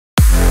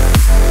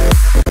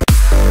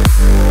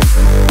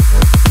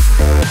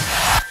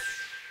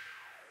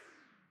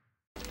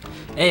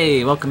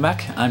Hey, welcome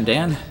back. I'm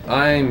Dan.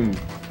 I'm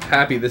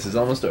happy this is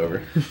almost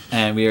over.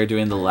 And we are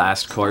doing the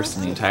last course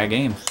in the entire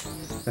game.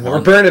 And then we're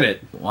burning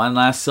it. One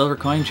last silver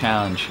coin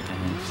challenge.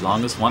 And as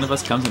long as one of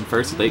us comes in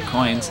first with 8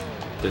 coins,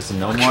 there's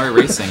no more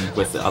racing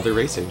with the other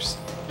racers.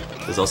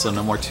 There's also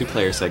no more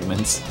 2-player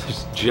segments.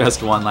 There's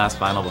just one last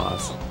final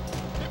boss.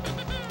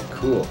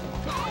 Cool.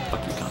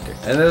 Fuck you, Conker.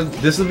 And then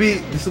this will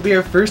be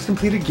our first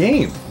completed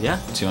game. Yeah,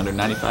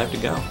 295 to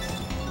go.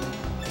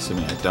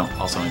 Assuming I don't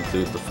also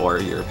include the 4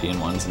 European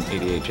ones and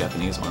 88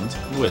 Japanese ones,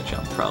 which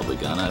I'm probably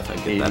gonna if I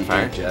get that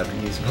far.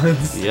 Japanese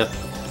ones? Yep.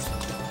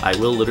 I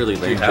will literally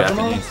learn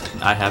Japanese.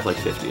 I have like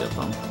 50 of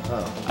them.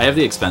 Oh. I have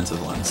the expensive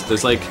ones.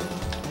 There's like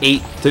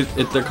 8.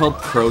 They're called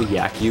Pro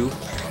Yakyu.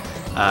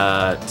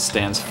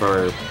 Stands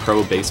for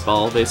Pro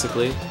Baseball,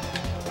 basically.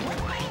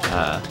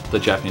 The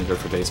Japanese word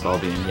for baseball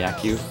being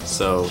Yakyu.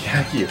 So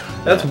Yakyu.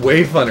 That's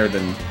way funner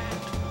than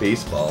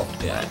baseball.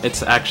 Yeah,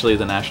 it's actually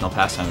the national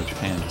pastime of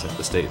Japan. It's like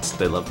the States.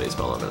 They love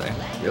baseball over there.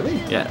 Really?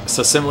 Yeah.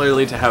 So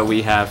similarly to how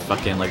we have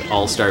fucking like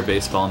All-Star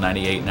Baseball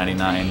 98,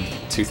 99,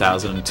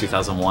 2000,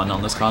 2001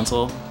 on this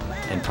console,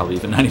 and probably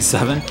even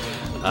 97,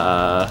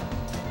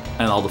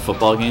 and all the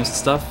football games and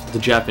stuff, the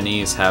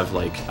Japanese have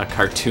like a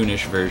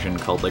cartoonish version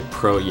called like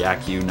Pro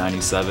Yakyu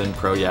 97,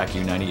 Pro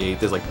Yakyu 98.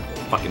 There's like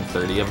fucking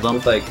 30 of them.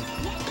 With like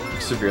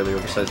severely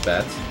oversized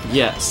bats?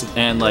 Yes,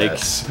 and like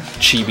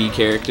chibi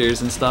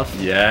characters and stuff.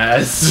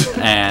 Yes!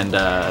 And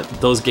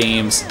those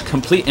games,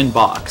 complete in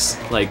box,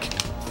 like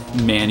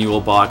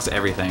manual box,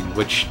 everything,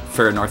 which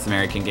for a North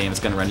American game is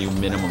going to run you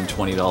minimum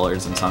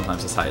 $20 and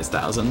sometimes as high as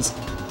thousands.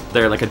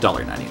 They're like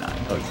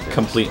 $1.99,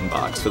 complete in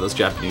box for those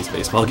Japanese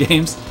baseball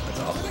games. That's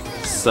awesome.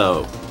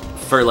 So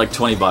for like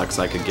 20 bucks,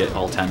 I could get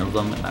all 10 of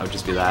them, and that would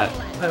just be that.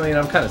 I mean,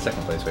 I'm kind of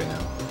second place right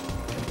now.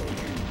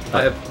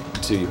 I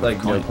have 2 like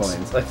coins. No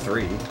coins. Like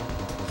 3.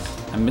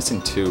 I'm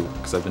missing 2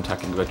 because I've been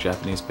talking about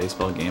Japanese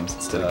baseball games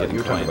instead of getting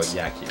you were coins.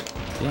 talking about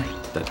Yakyu. Yeah,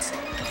 that's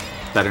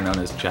better known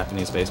as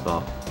Japanese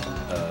baseball.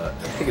 I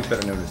think it's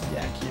better known as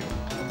Yakyu.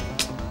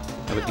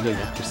 How about you go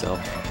Yakyurself?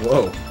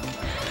 Whoa.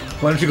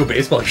 Why don't you go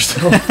baseball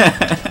yourself?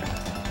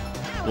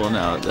 Well,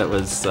 no, that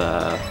was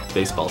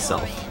baseball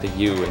self. The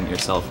you and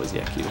yourself was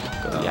Yakyu.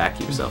 Go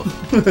Yakyurself.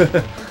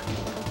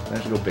 Why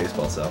don't you go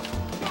baseball self?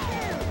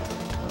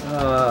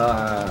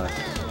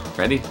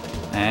 Ready?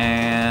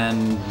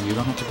 And you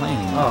don't have to play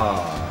anymore.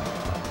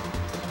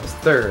 I was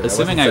third.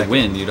 Assuming I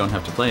win, you don't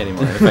have to play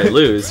anymore. If I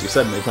lose, you're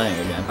suddenly playing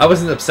again. I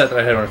wasn't upset that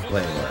I don't have to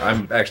play anymore.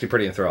 I'm actually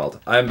pretty enthralled.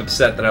 I'm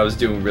upset that I was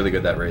doing really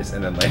good that race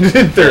and then landed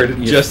in third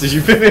just as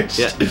you finished.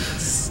 Yeah,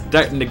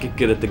 starting to get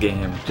good at the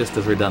game, just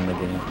as we're done the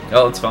game.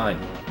 Oh, it's fine.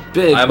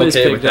 I'm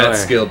okay with that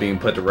skill being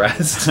put to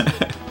rest.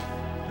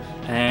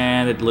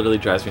 And it literally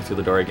drives me through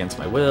the door against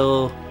my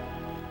will.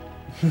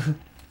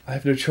 I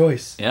have no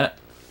choice. Yeah.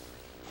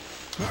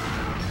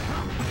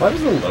 Why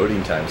was the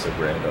loading time so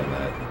grand on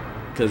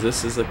that? Because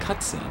this is a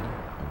cutscene.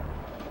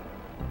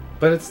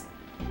 But it's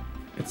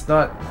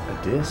not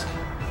a disc.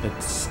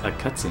 It's a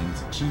cutscene.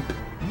 It's cheap.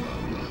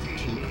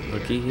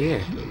 Looky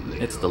here.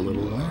 It's the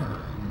little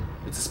worm.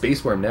 It's a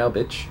space worm now,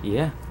 bitch.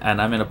 Yeah,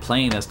 and I'm in a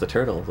plane as the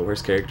turtle, the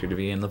worst character to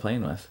be in the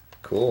plane with.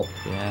 Cool.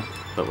 Yeah,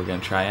 but we're gonna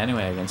try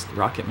anyway against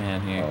Rocket Man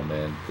here. Oh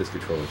man, this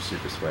controller's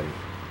super sweaty.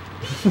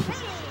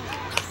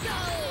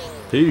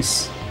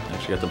 Peace.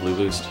 Actually got the blue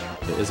boost.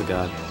 It is a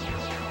god.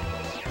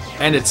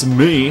 And it's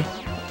me!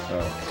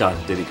 Oh.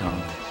 God, Diddy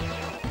Kong.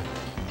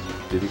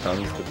 Diddy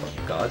Kong is the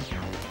god?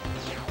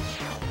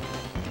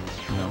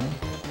 No.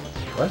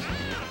 What?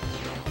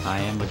 I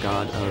am the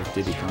god of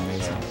Diddy Kong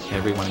Racing.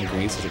 Everyone in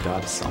Greece is a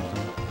god of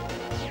something.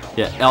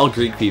 Yeah, all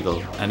Greek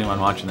people, anyone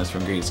watching this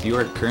from Greece, you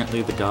are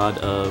currently the god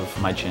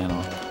of my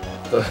channel.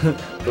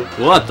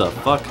 What the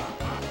fuck?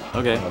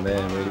 Okay. Oh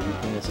man, way to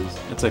eat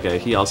penises. It's okay,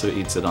 he also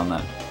eats it on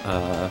that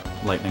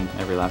lightning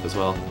every lap as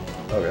well.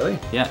 Oh really?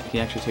 Yeah, he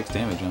actually takes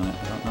damage on it.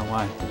 I don't know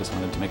why. I just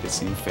wanted to make it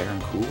seem fair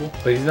and cool.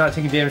 But he's not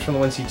taking damage from the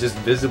ones he just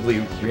visibly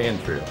ran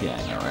through. Yeah,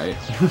 I know, right?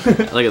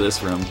 Look at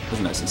this room.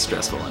 It's nice and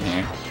stressful in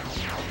here.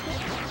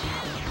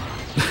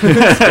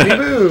 Skitty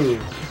boo!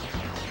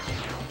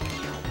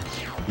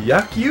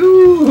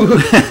 Yakyu!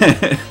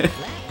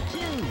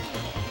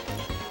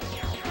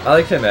 I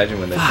like to imagine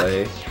when they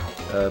play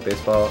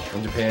baseball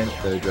in Japan,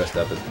 they're dressed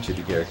up as the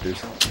chibi characters.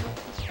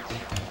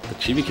 The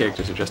chibi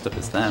characters are dressed up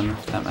as them,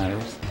 if that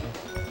matters.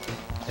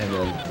 And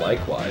then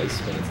likewise,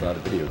 when it's not a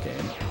video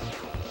game.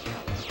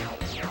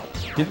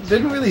 He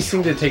didn't really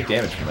seem to take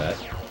damage from that.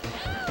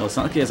 Well, it's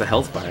not like he has a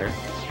health bar.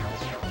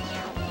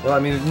 Well, I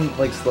mean, it didn't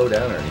like slow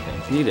down or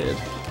anything. He did.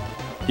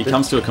 He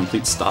comes to a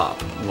complete stop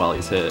while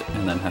he's hit,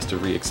 and then has to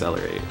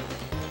re-accelerate.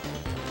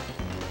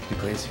 He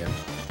plays him.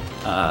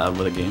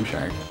 With a Game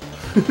Shark.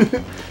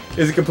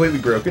 Is it completely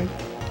broken?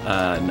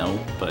 No,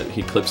 but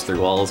he clips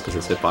through walls because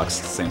his hitbox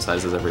is the same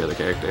size as every other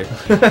character.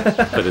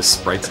 But his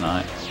sprite's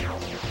not.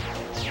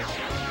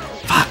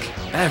 Fuck!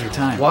 Every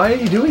time. Why are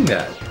you doing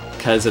that?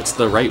 Because it's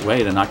the right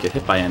way to not get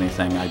hit by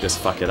anything, I just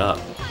fuck it up.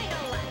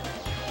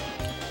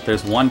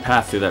 There's one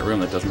path through that room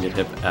that doesn't get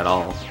hit at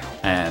all,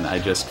 and I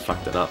just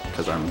fucked it up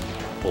because I'm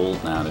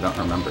old now and I don't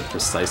remember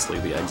precisely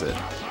the exit.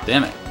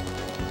 Damn it.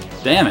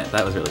 Damn it,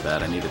 that was really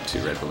bad. I needed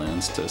 2 red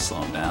balloons to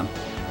slow him down.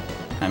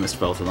 I missed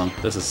both of them.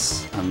 This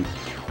is... I'm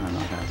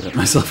not happy with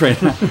myself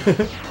right now.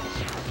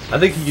 I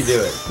think you can do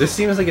it. This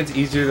seems like it's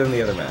easier than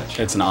the other match.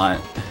 It's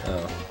not.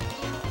 Oh.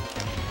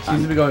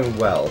 Seems to be going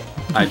well.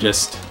 I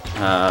just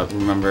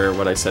remember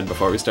what I said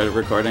before we started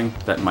recording.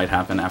 That might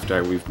happen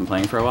after we've been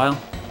playing for a while.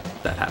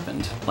 That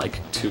happened like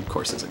 2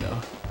 courses ago.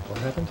 What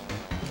happened?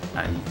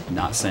 I'm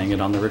not saying it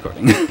on the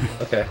recording.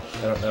 Okay,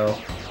 I don't know.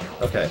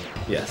 Okay,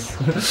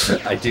 yes.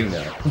 I do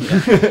know.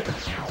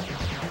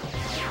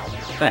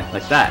 There,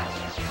 like that.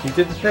 You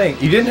did the thing.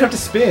 You didn't have to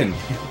spin.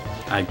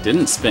 I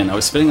didn't spin. I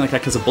was spinning like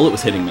that because a bullet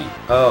was hitting me.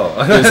 Oh.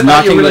 It was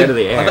knocking me into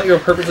the air. I thought you were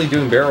purposely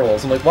doing barrel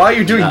rolls. I'm like, why are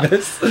you doing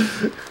this?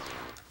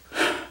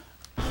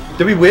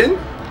 Did we win?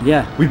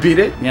 Yeah. We beat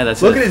it? Yeah,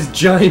 that's Look it. at his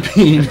giant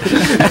peen.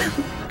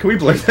 Can we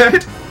blur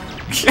that?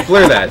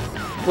 Blur that.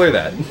 Blur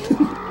that.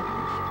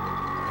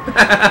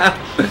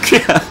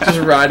 Just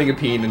riding a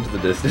peen into the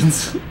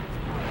distance.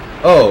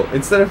 Oh,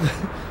 instead of...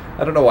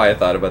 I don't know why I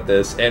thought about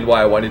this and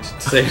why I wanted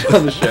to say it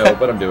on the show,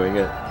 but I'm doing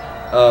it.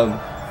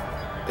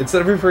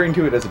 Instead of referring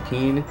to it as a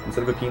peen,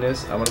 instead of a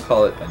penis, I'm going to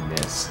call it a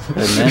nis. A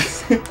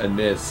nis? A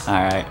nis.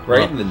 Alright.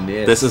 Right well, in the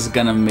nis. This is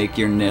going to make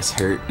your nis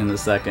hurt in a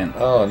second.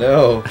 Oh,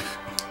 no.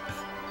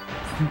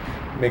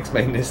 Makes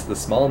my nis the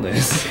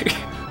smallness.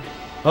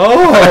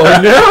 Oh,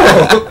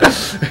 no!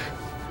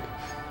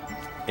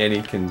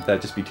 Annie, can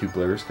that just be 2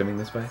 blurs coming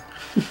this way?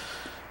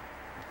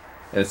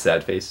 And a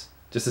sad face.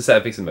 Just a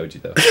sad face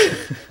emoji, though.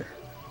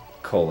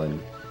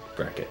 Colon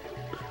bracket.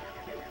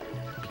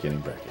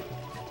 Beginning bracket.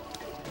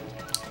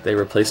 They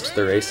replaced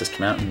the racist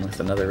mountain with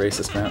another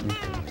racist mountain.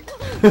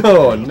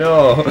 Oh,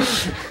 no.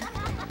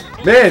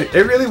 Man,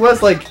 it really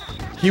was like,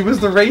 he was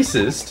the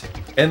racist,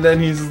 and then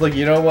he's like,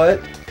 you know what?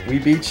 We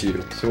beat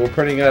you, so we're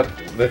putting up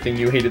the thing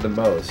you hated the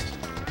most.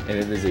 And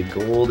it is a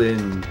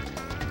golden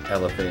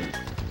elephant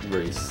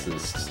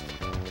racist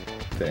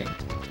thing.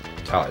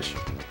 Taj.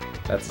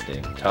 That's his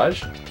name.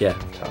 Taj? Yeah.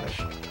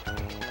 Taj.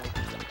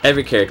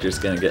 Every character's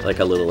gonna get like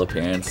a little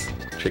appearance.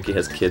 Tricky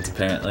has kids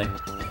apparently.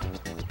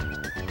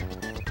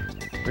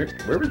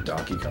 Where was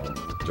Donkey Kong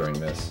during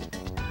this?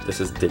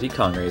 This is Diddy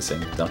Kong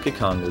Racing. Donkey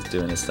Kong was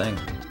doing his thing.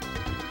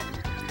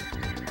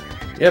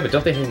 Yeah, but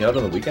don't they hang out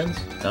on the weekends?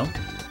 No?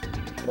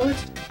 What?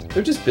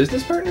 They're just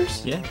business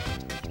partners? Yeah.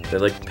 They're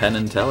like Penn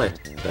and Teller.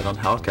 They don't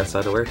help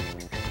outside of work.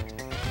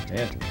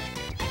 Man.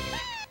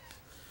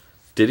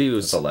 Diddy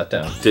was It's a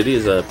letdown. Diddy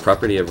is a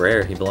property of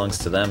Rare. He belongs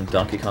to them.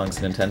 Donkey Kong's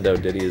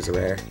Nintendo. Diddy is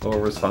Rare. Or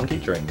was Funky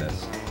during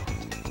this?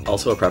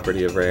 Also a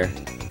property of Rare.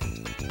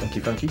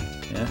 Funky?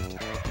 Yeah.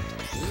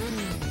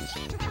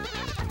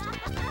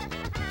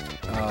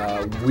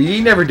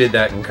 We never did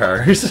that in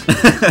Cars.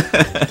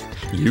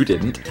 You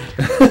didn't.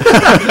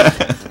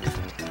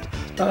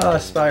 Ah,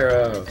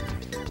 Spyro.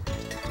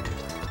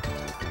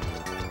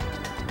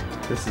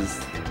 This is...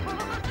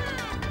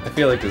 I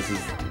feel like this is...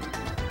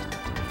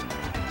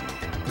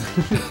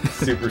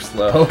 super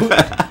slow.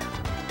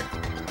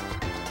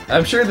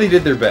 I'm sure they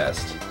did their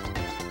best.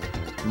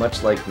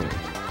 Much like me.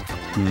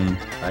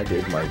 I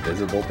did my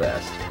visible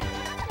best.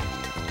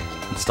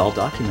 Install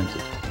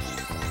documented.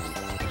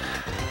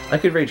 I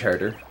could rage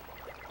harder.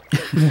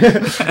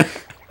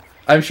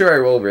 I'm sure I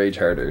will rage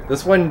harder.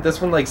 This one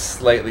like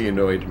slightly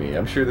annoyed me.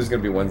 I'm sure there's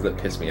gonna be ones that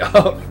piss me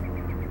off.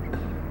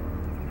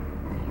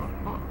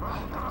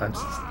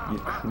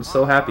 I'm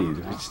so happy.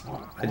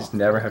 I just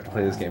never have to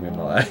play this game in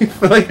my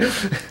life. Like,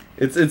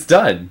 it's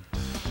done.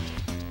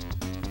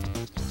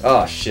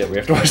 Oh shit, we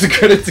have to watch the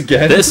credits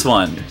again. This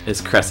one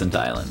is Crescent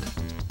Island.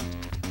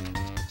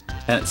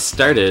 And it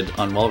started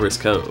on Walrus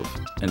Cove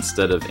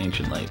instead of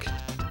Ancient Lake.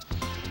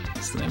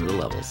 It's the name of the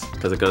levels,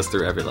 because it goes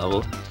through every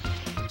level.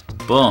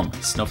 Boom!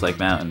 Snowflake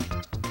Mountain.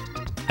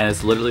 And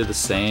it's literally the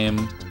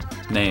same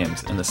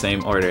names in the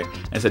same order.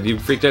 And I said, you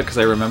freaked out because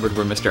I remembered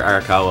where Mr.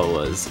 Arakawa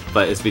was.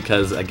 But it's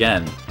because,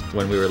 again,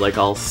 when we were like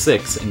all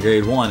 6 in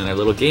grade 1 in our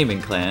little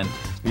gaming clan,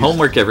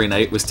 homework every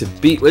night was to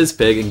beat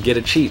Wizpig and get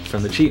a cheat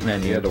from the cheat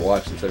menu. You had to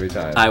watch this every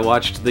time. I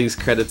watched these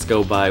credits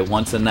go by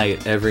once a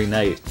night, every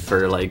night,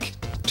 for like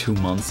 2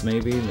 months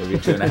maybe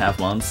 2.5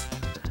 months.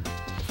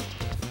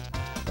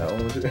 That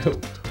one was...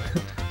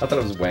 I thought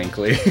it was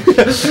Wankley.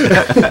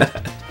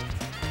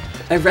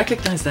 I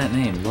recognize that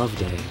name,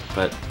 Loveday,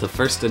 but the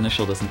first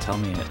initial doesn't tell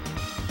me it.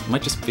 It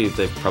might just be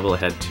they've probably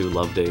had 2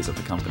 Love Days at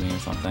the company or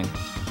something.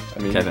 I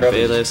mean, Kevin you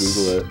probably just Bayless,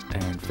 Google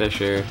it. Aaron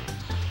Fisher.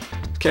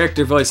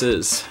 Character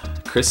voices.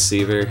 Chris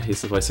Seaver,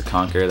 he's the voice of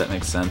Conker, that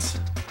makes sense.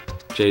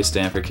 Jay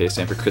Stanford, K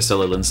Stanford, Chris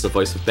Sutherland's the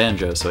voice of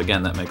Banjo, so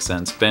again that makes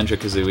sense.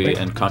 Banjo-Kazooie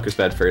and Conker's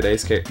Bad Fur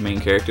Day's main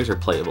characters are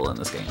playable in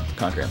this game.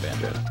 Conker and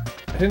Banjo.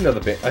 I didn't know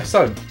I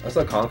saw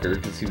Conker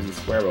because he was a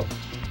Squirrel.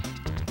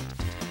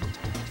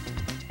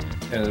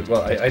 And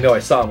well, I know I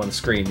saw him on the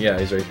screen. Yeah,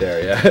 he's right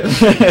there. Yeah.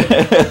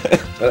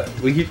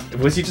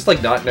 Was he just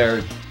like not in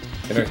our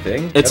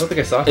thing? I don't think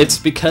I saw him. It's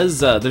because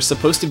there's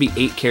supposed to be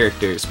 8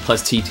 characters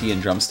plus TT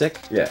and Drumstick.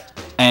 Yeah.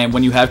 And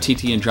when you have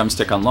TT and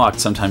Drumstick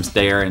unlocked, sometimes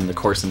they are in the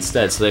course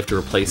instead, so they have to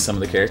replace some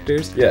of the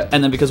characters. Yeah.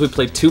 And then because we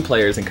played 2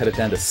 players and cut it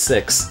down to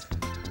 6,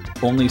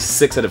 only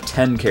 6 out of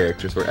 10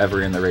 characters were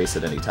ever in the race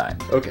at any time.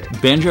 Okay.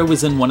 Banjo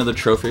was in one of the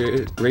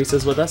trophy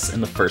races with us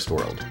in the first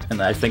world,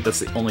 and I think that's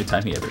the only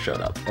time he ever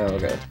showed up. Oh,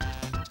 okay.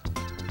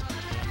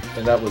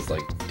 And that was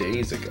like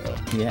days ago.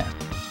 Yeah,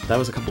 that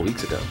was a couple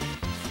weeks ago.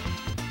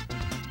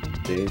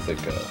 Days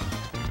ago.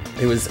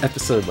 It was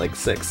episode like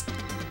 6.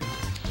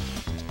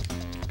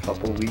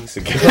 Couple weeks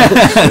ago.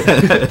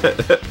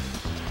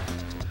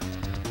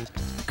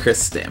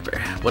 Chris Stamper,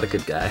 what a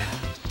good guy.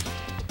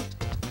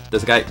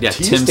 There's a guy, yeah,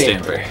 T. Tim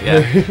Stamper. Stamper.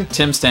 Yeah,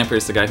 Tim Stamper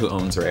is the guy who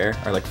owns Rare,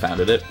 or like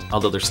founded it.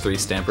 Although there's 3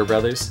 Stamper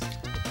brothers.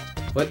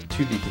 What?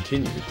 To be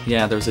continued.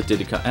 Yeah, there was a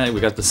Diddy. Hey,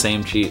 we got the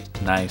same cheat.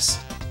 Nice.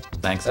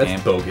 Thanks, That's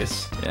game.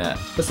 bogus. Yeah.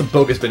 That's some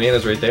bogus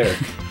bananas right there.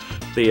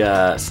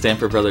 The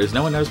Stamper brothers,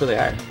 no one knows where they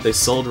are. They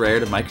sold Rare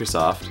to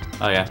Microsoft.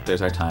 Oh yeah,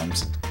 there's our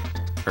times.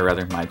 Or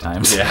rather, my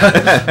times.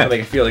 Yeah.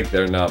 I feel like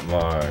they're not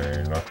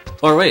mine.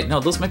 Or wait,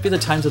 no, those might be the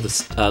times of the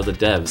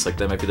devs. Like,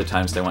 that might be the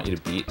times they want you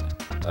to beat.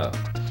 Oh.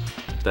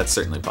 That's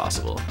certainly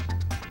possible.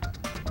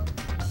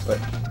 But,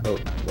 well,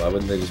 why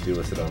wouldn't they just be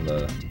listed on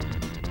the...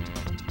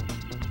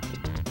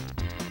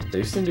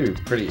 They seem to be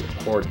pretty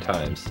hard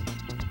times.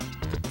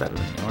 They're better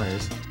than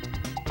yours.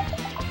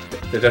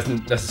 That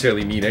doesn't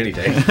necessarily mean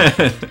anything.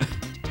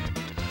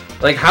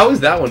 Like, how is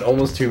that one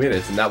almost 2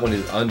 minutes and that one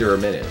is under a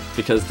minute?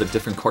 Because they're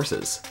different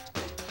courses.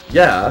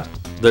 Yeah.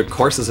 The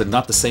courses are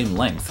not the same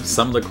length.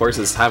 Some of the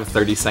courses have a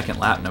 30-second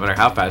lap. No matter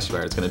how fast you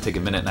are, it's going to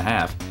take 1.5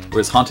 minutes.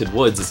 Whereas Haunted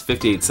Woods is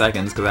 58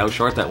 seconds because how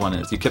short that one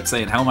is. You kept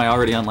saying, how am I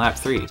already on lap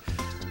 3?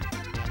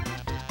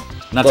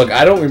 Look,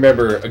 I don't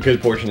remember a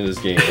good portion of this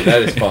game, but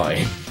that is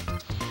fine.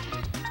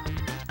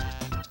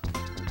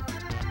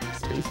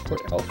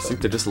 Spaceport Alpha. See,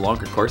 they're just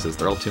longer courses.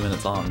 They're all 2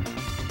 minutes long.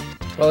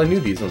 Well, I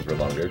knew these ones were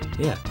longer.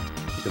 Yeah.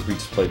 Because we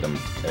just played them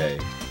A,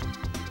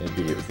 and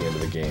B, it was the end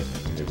of the game,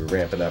 and we were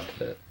ramping up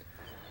to it.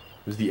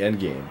 It was the end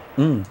game.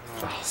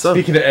 So,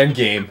 speaking of end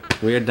game,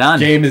 we are done.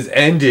 Game is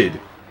ended.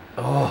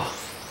 Oh,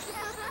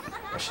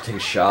 I should take a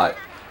shot.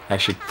 I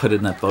should put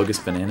in that bogus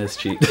bananas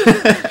cheat.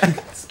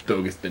 It's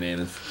bogus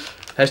bananas.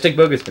 Hashtag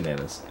bogus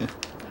bananas.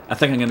 I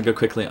think I'm gonna go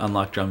quickly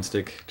unlock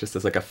Drumstick just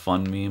as like a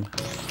fun meme.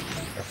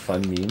 A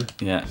fun meme.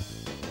 Yeah.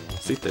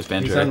 See, there's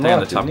Banjo He's right there in the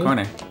unlocked, top isn't he?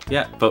 corner.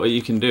 Yeah, but what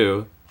you can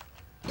do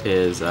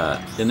is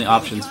in the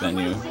options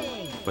menu,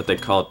 what they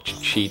call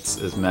cheats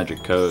is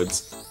magic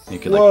codes. You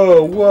can like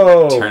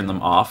Whoa! turn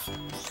them off.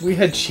 We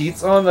had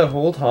cheats on that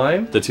whole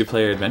time? The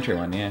 2-player adventure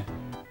one, yeah.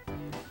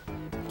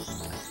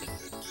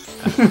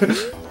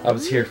 I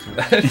was here for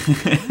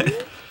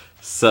that.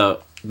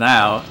 So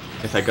now,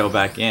 if I go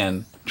back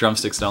in,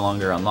 Drumstick's no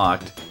longer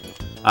unlocked.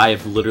 I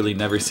have literally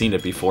never seen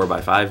it be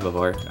 4x5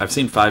 before. I've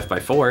seen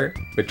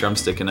 5x4 with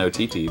Drumstick and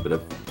OTT, but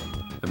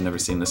I've never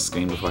seen this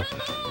screen before.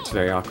 It's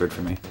very awkward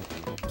for me.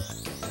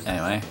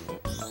 Anyway,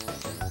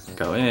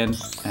 go in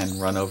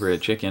and run over a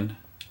chicken.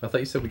 I thought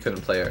you said we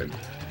couldn't play our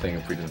thing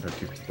if we didn't have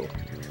 2 people.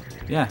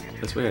 Yeah,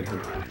 that's weird.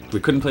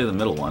 We couldn't play the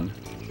middle one.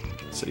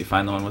 So you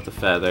find the one with the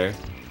feather.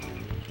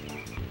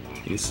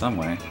 He's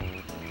somewhere.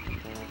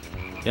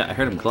 Yeah, I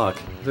heard him cluck.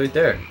 He's right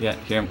there. Yeah,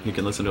 hear him. You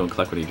can listen to him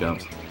cluck when he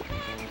jumps.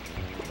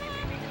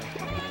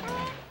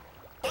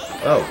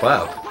 Oh,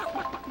 wow.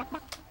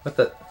 What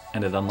the?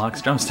 And it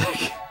unlocks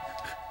Drumstick.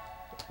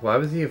 Why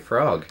was he a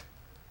frog?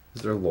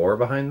 Is there lore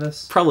behind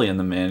this? Probably in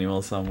the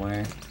manual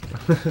somewhere.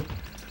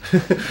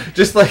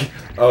 Just like,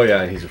 oh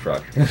yeah, he's a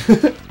frog.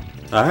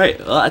 Alright,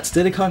 well, that's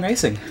Diddy Kong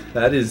Racing.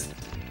 That is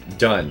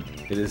done.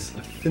 It is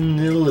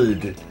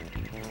finilled.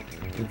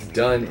 It's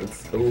done.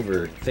 It's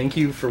over. Thank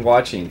you for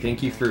watching.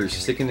 Thank you for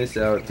sticking this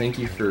out. Thank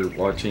you for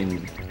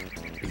watching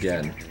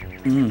again.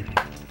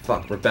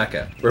 Fuck,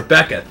 Rebecca.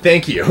 Rebecca,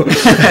 thank you.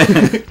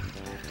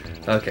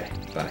 Okay,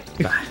 bye.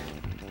 Bye.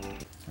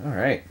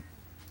 Alright.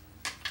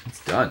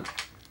 It's done.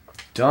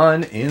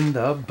 Done in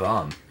the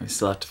bum. We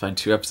still have to find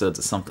 2 episodes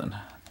of something.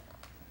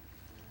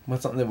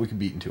 What's something that we can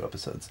beat in 2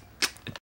 episodes?